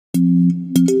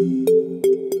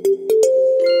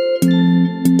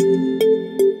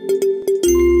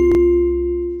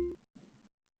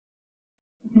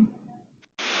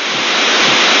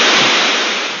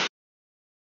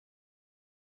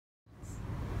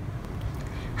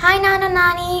Hi Nana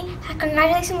Nani,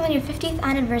 congratulations on your 50th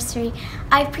anniversary.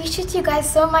 I appreciate you guys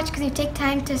so much because you take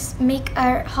time to make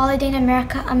our holiday in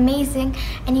America amazing,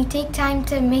 and you take time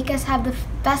to make us have the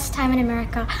best time in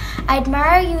America. I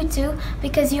admire you too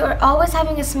because you are always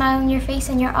having a smile on your face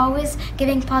and you're always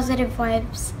giving positive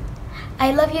vibes.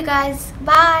 I love you guys.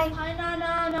 Bye. Hi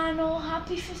Nana, Nano,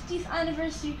 happy 50th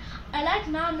anniversary. I like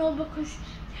Nano because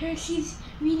she's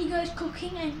really good at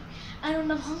cooking, and when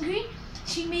I'm hungry,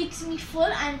 she makes me full,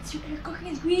 and her cooking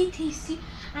is really tasty.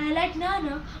 And I like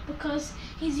Nano because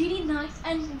he's really nice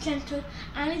and gentle,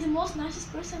 and he's the most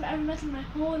nicest person I've ever met in my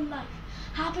whole life.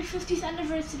 Happy 50th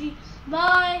anniversary.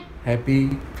 Bye. Happy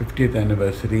 50th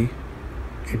anniversary.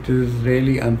 It is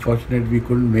really unfortunate we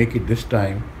couldn't make it this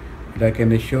time, but I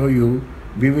can assure you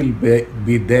we will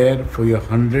be there for your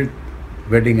 100th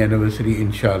wedding anniversary,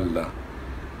 inshallah.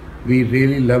 We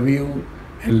really love you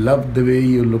and love the way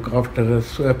you look after us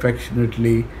so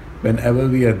affectionately whenever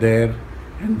we are there,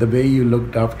 and the way you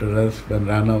looked after us when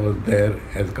Rana was there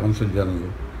as Consul General.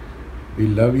 We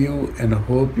love you and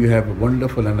hope you have a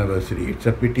wonderful anniversary. It's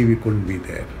a pity we couldn't be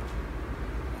there.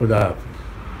 Khuda Hafiz.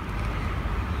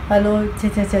 Hello,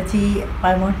 Chacha Chachi.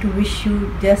 I want to wish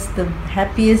you just the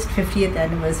happiest 50th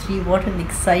anniversary. What an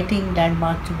exciting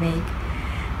landmark to make.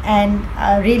 And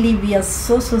really, we are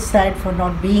so sad for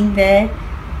not being there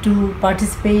to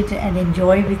participate and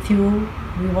enjoy with you.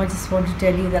 Just want to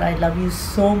tell you that I love you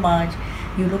so much.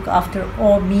 You look after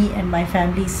me and my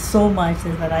family so much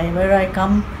that whenever I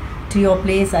come to your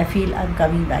place, I feel I'm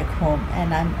coming back home,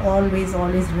 and I'm always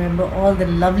remember all the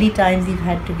lovely times we've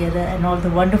had together and all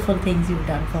the wonderful things you've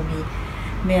done for me.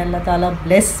 May Allah Ta'ala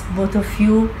bless both of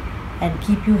you and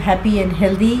keep you happy and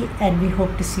healthy, and we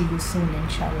hope to see you soon,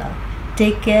 inshallah.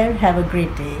 Take care. Have a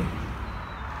great day.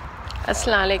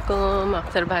 अस्सलाम वालेकुम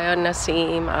अख्तर भाई और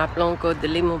नसीम, आप लोगों को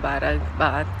दिली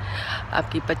मुबारकबाद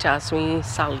आपकी 50वीं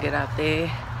सालगिरह पे।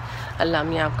 अल्लाह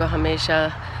मियाँ आपको हमेशा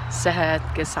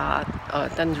सेहत के साथ और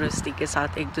तंदुरुस्ती के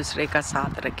साथ एक दूसरे का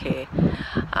साथ रखे।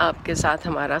 आपके साथ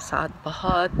हमारा साथ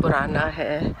बहुत पुराना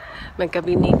है। मैं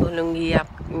कभी नहीं भूलूँगी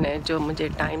आपने जो मुझे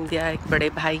टाइम दिया, एक बड़े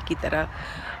भाई की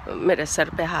तरह मेरे सर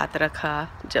पे हाथ रखा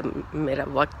जब मेरा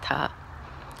वक्त था,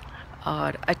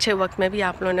 और अच्छे वक्त में भी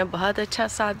आप लोगों ने बहुत अच्छा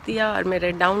साथ दिया, और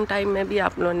मेरे डाउन टाइम में भी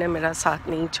आप लोगों ने मेरा साथ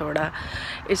नहीं छोड़ा।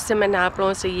 इससे मैंने आप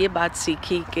लोगों से ये बात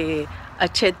सीखी कि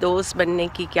अच्छे दोस्त बनने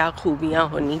की क्या खूबियाँ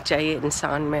होनी चाहिए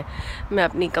इंसान में। मैं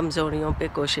अपनी कमज़ोरियों पे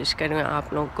कोशिश करूँ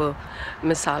आप लोगों को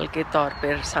मिसाल के तौर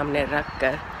पर सामने रख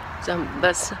कर। तो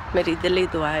बस मेरी दिली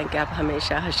दुआ है कि आप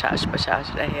हमेशा हशाश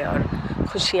बशाश रहे और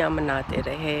खुशियाँ मनाते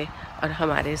रहे और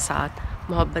हमारे साथ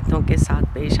मोहब्बतों के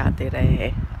साथ पेश आते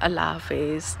रहे। अल्लाह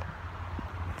हाफिज़।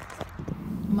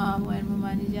 मामू और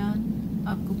ममानी जान,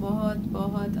 आपको बहुत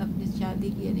बहुत अपनी शादी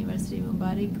की एनिवर्सरी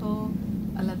मुबारक हो।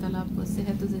 अल्लाह ताला आपको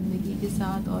सेहत और ज़िंदगी के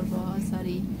साथ और बहुत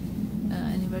सारी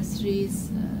एनिवर्सरीज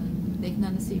देखना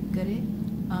नसीब करे,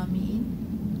 आमीन।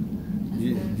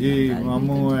 जी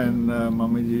मामू एंड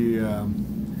मामी जी,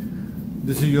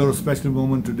 this is your special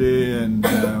moment today, and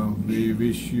we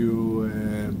wish you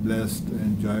a blessed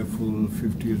and joyful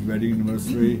 50th wedding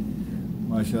anniversary.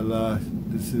 MashaAllah,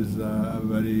 this is a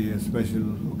very special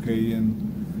occasion,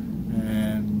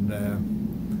 and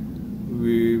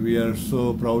we are so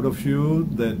proud of you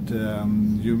that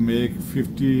you make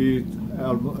 50,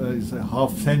 it's a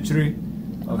half century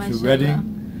of your wedding.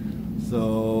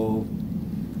 So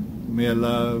may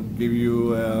Allah give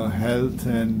you health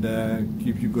and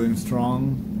keep you going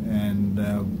strong, and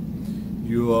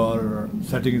you are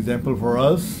setting example for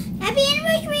us. Happy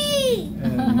anniversary!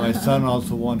 And my son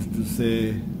also wanted to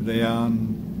say, Rayan,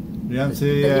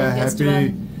 say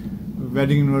happy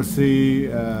wedding anniversary,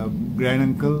 grand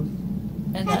uncle.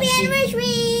 Happy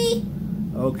anniversary!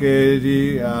 Okay,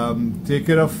 take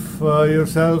care of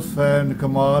yourself, and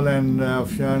Kamal and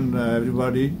Afshan,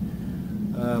 everybody,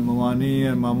 Mamani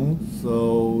and Mamu. So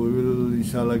we will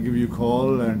inshallah give you a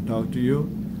call and talk to you.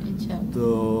 Inshallah.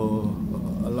 So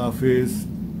Allah Hafiz,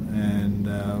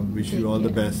 and wish you all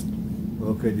the best.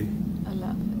 Okay, ji.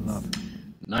 Allah Hafiz.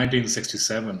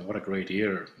 1967, what a great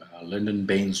year. Lyndon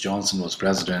Baines Johnson was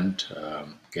president.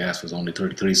 Gas was only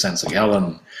 33 cents a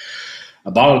gallon.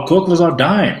 A bottle of Coke was on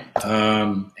dime.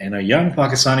 And a young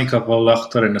Pakistani couple,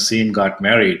 Akhtar and Nasim, got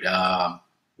married.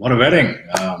 What a wedding.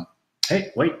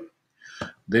 Hey, wait.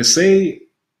 They say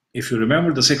if you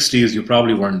remember the 60s, you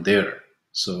probably weren't there.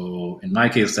 So in my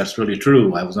case, that's really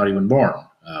true. I was not even born.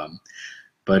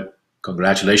 But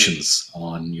congratulations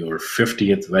on your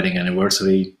 50th wedding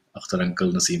anniversary, Akhtar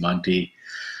uncle, Nasim auntie.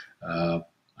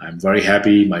 I'm very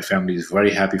happy. My family is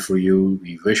very happy for you.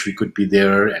 We wish we could be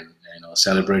there and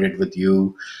celebrate it with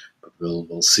you, but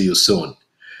we'll see you soon.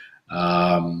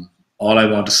 all I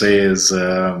want to say is,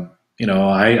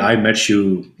 I met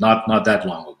you not that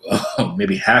long ago,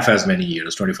 maybe half as many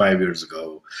years, 25 years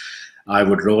ago. I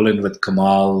would roll in with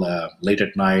Kamal late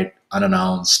at night,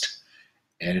 unannounced,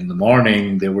 and in the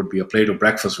morning there would be a plate of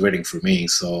breakfast waiting for me.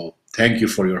 So thank you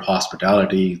for your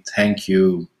hospitality. Thank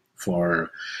you for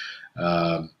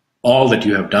all that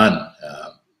you have done,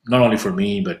 not only for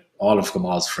me but all of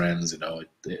Kamal's friends.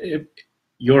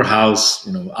 Your house,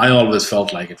 I always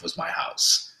felt like it was my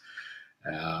house.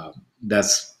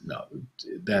 That's no,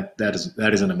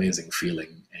 that is an amazing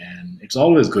feeling, and it's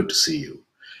always good to see you.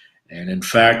 And in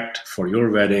fact, for your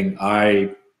wedding,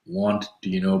 I want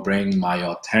to, bring my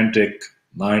authentic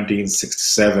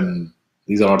 1967.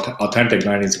 These are authentic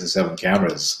 1967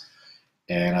 cameras,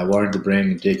 and I wanted to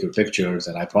bring and take your pictures.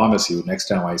 And I promise you, next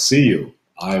time I see you,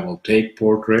 I will take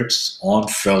portraits on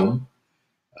film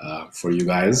for you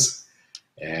guys,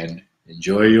 and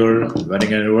enjoy your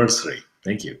wedding anniversary.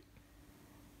 Thank you.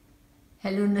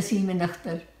 Hello, Nasim and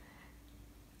Akhtar.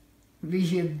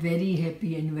 Wish you a very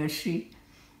happy anniversary,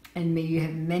 and may you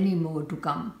have many more to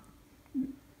come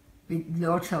with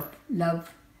lots of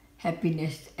love,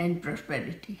 happiness, and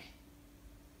prosperity.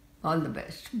 All the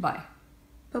best. Bye.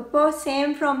 Papa,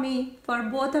 same from me for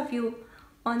both of you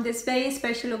on this very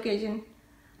special occasion.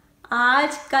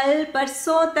 आज कल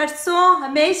परसों तरसों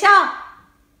हमेशा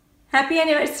happy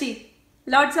anniversary.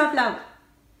 Lots of love.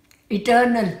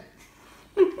 Eternal.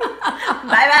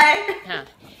 Bye bye. हाँ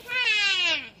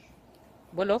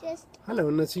बोलो. Hello,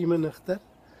 Nasim and Akhtar.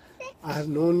 I have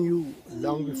known you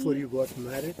long before you got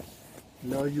married.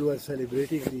 Now you are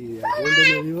celebrating the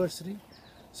golden anniversary.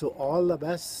 So all the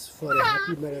best for a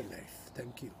happy married life.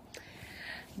 Thank you.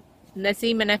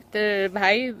 Nasim and Akhtar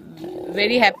bhai,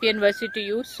 very happy anniversary to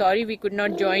you. Sorry we could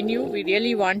not join you. We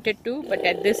really wanted to, but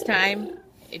at this time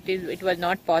it was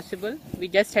not possible. We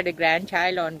just had a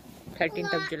grandchild on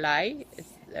 13th of July.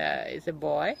 It's a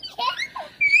boy.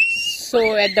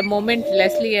 So at the moment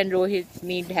Leslie and Rohit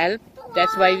need help.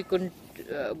 That's why we couldn't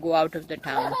go out of the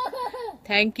town.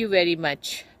 Thank you very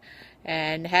much,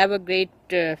 and have a great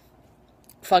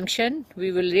function.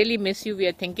 We will really miss you. We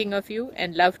are thinking of you,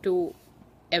 and love to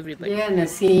everybody. Dear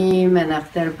Nasim and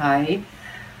Akhtar bhai,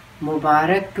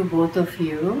 Mubarak to both of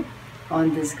you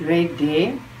on this great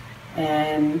day,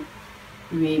 and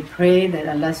we pray that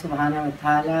Allah subhanahu wa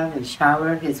ta'ala will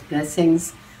shower his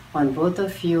blessings on both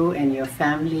of you and your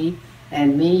family,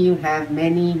 and may you have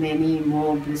many, many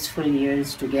more blissful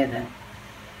years together.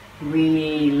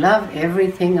 We love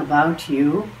everything about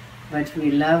you, but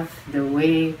we love the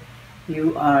way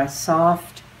you are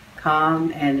soft,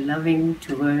 calm, and loving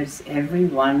towards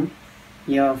everyone,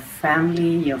 your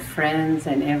family, your friends,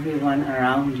 and everyone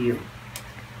around you.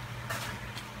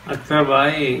 Akhtar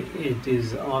bhai, it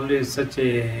is always such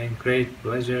a great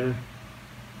pleasure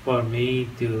for me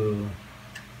to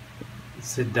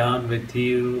sit down with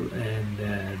you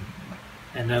and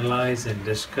analyze and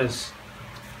discuss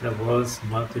the world's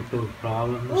multiple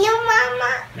problems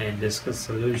and discuss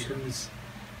solutions.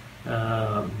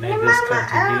 May this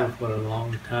continue for a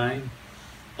long time.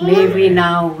 May we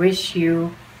now wish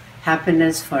you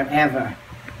happiness forever.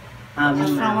 Amen.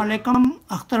 Assalamu alaikum,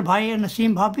 Akhtar bhai and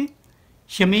Nasim bhabi,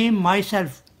 Shamim,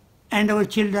 myself, and our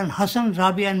children Hassan,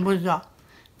 Rabia, and Muzza.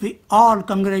 We all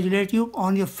congratulate you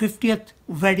on your 50th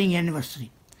wedding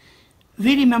anniversary.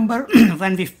 We remember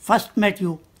when we first met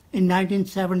you in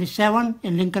 1977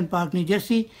 in Lincoln Park, New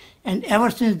Jersey, and ever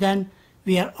since then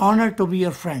we are honored to be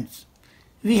your friends.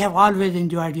 We have always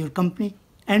enjoyed your company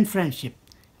and friendship.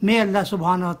 May Allah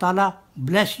subhanahu wa ta'ala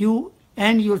bless you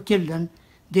and your children,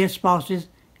 their spouses,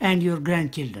 and your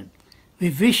grandchildren. We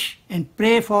wish and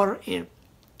pray for a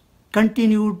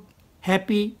continued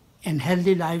happy and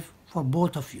healthy life for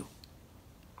both of you.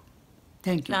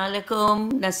 Thank you. Assalamu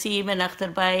alaikum, Nasim and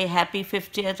Akhtar bhai, happy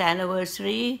 50th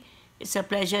anniversary. It's a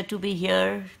pleasure to be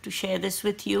here to share this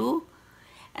with you.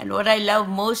 And what I love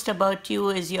most about you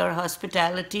is your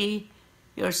hospitality.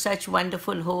 You're such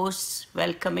wonderful hosts,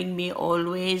 welcoming me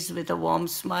always with a warm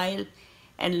smile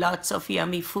and lots of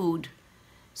yummy food.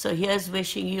 So here's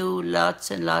wishing you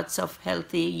lots and lots of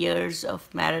healthy years of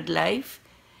married life,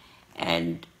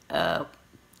 and have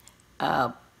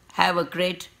a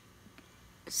great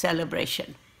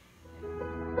celebration.